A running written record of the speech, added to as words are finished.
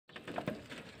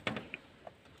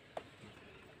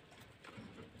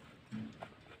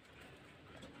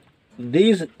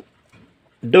this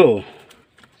dough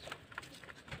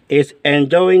is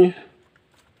enjoying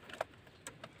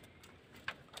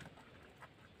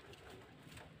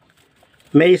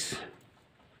maize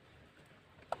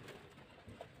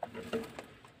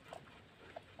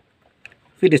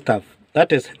feedstuff,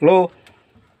 that is raw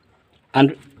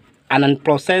and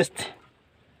unprocessed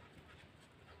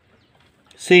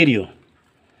cereal.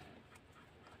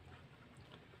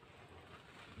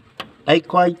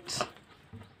 Likewise,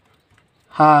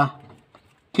 her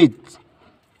kids.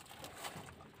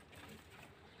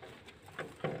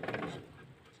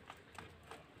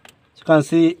 You can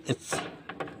see it's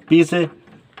busy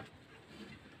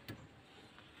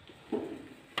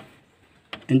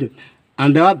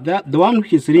and the one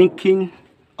which is drinking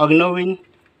or gnawing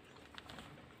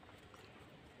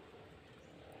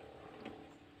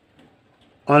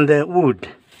on the wood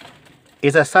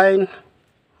is a sign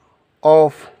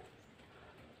of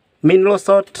mineral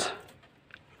salt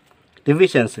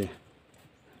deficiency.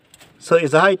 So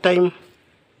it's a high time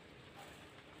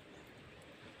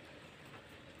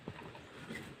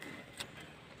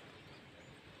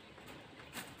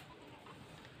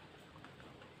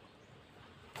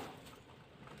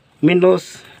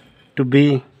minerals to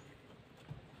be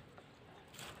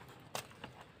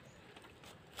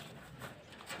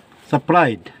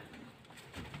supplied.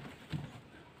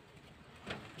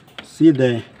 See,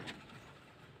 the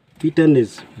kitten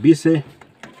is busy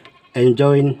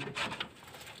enjoying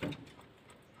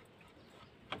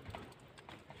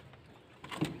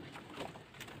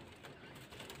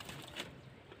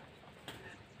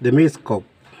the maize cob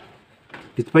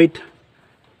despite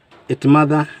its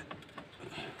mother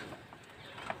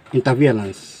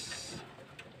interference.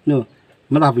 No,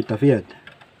 mother have interfered.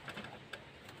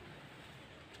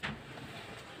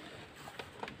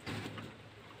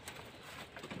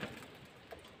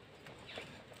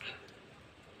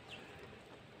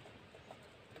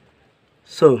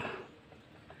 So,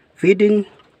 feeding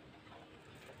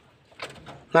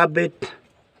rabbit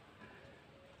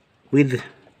with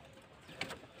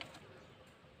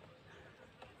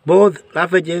both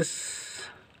ravages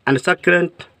and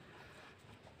succulent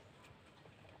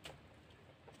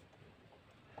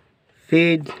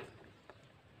feed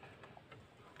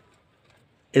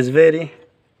is very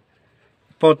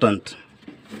important.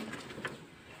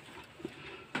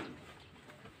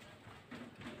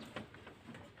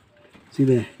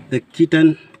 See, the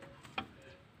kitten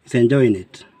is enjoying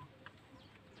it.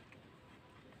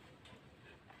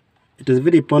 It is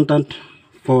very important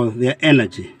for their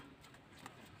energy.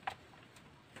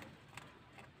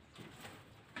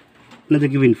 Not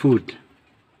giving food.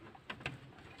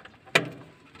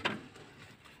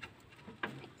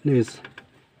 Yes,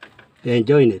 they're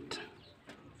enjoying it.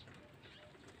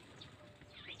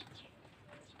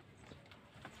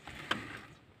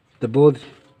 The both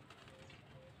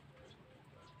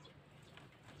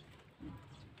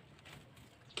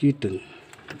kitten.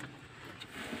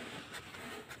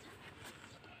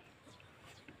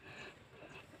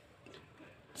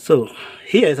 So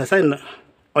here is a sign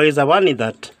or is a warning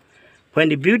that when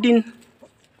the building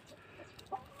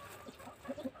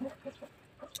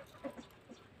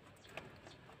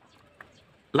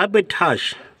rabbit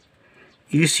hash,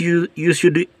 you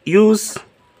should use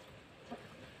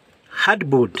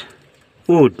hardwood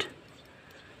wood,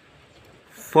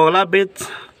 for rabbits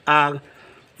are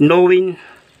gnawing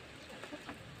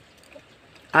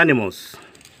animals.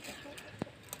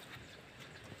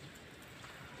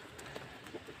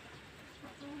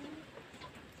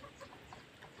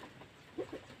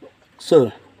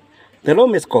 So the raw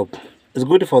maize cob is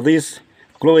good for this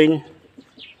growing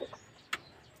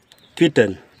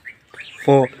kitten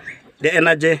for the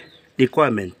energy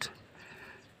requirement.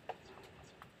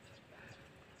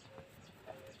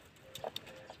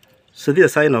 So this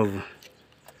is a sign of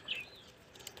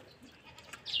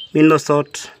mineral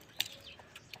salt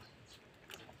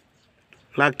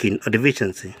lacking or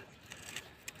deficiency.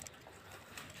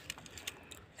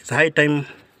 It's high time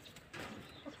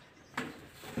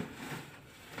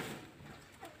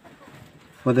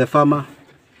for the farmer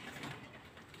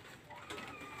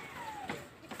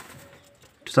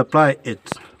to supply it.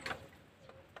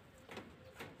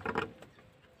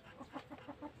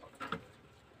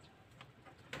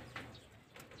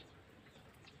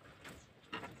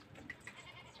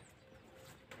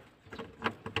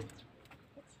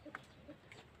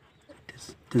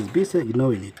 It is busy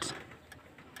ignoring it.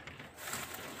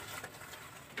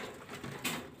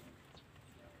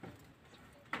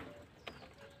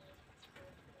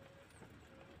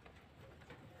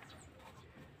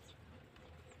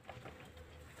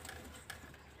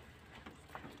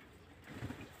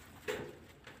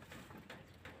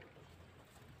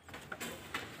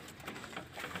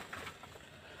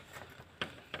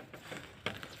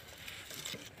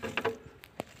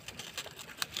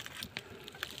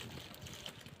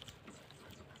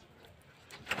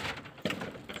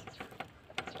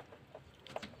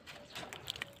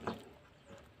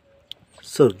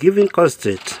 So giving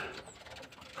concentrate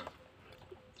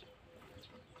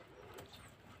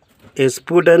is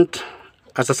prudent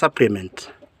as a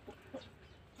supplement.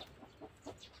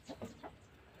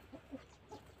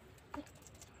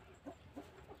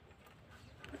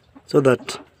 So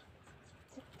that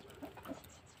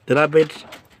the rabbit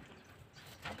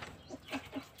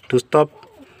to stop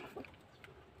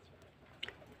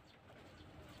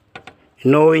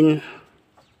gnawing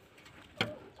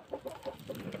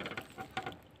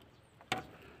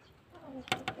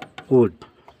wood.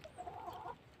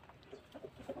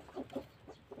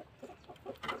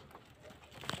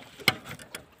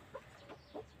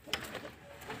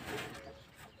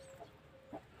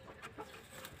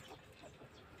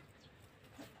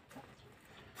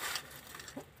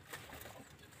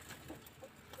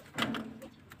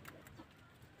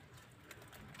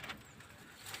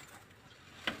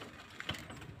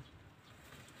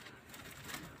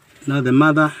 Now the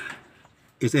mother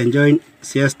is enjoying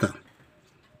siesta.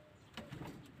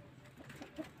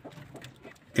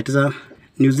 It is a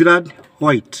New Zealand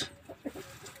white,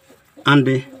 and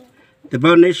the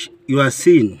varnish you are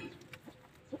seeing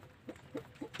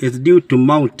is due to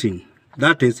mounting,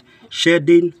 that is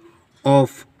shedding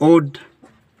of old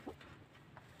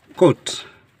coat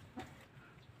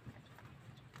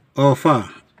or fur,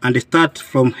 and start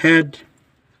from head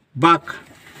back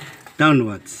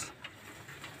downwards.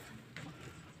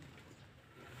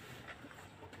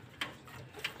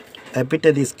 I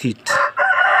pitted this kit.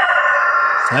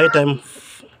 It's high time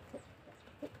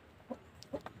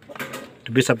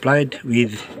to be supplied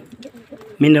with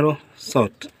mineral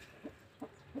salt.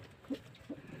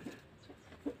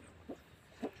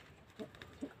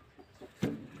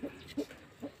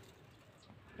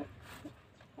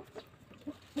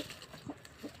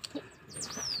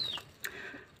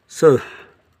 So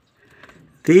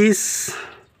this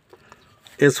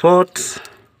is what,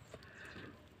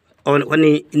 when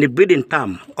in the breeding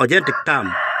term or genetic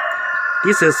term,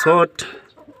 this is what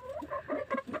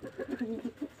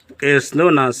is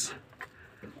known as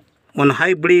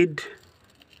monohybrid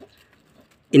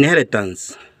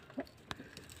inheritance.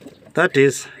 That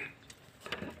is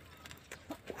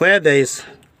where there is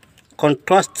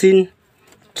contrasting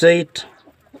trait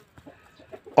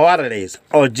or alleles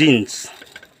or genes.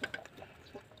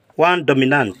 One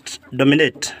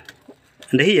dominate,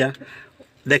 and here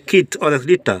the kid or the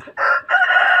litter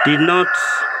did not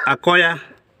acquire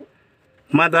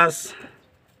mother's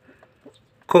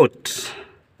coat.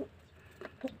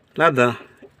 Rather,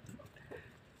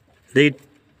 they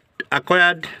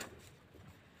acquired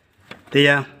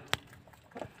their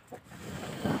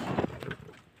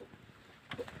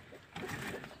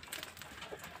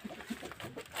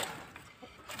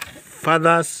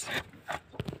father's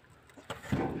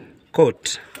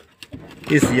coat.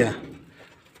 Is your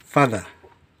father.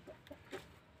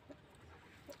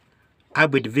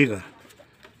 Habit vigor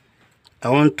I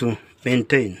want to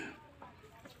maintain.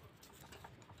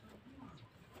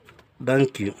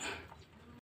 Thank you.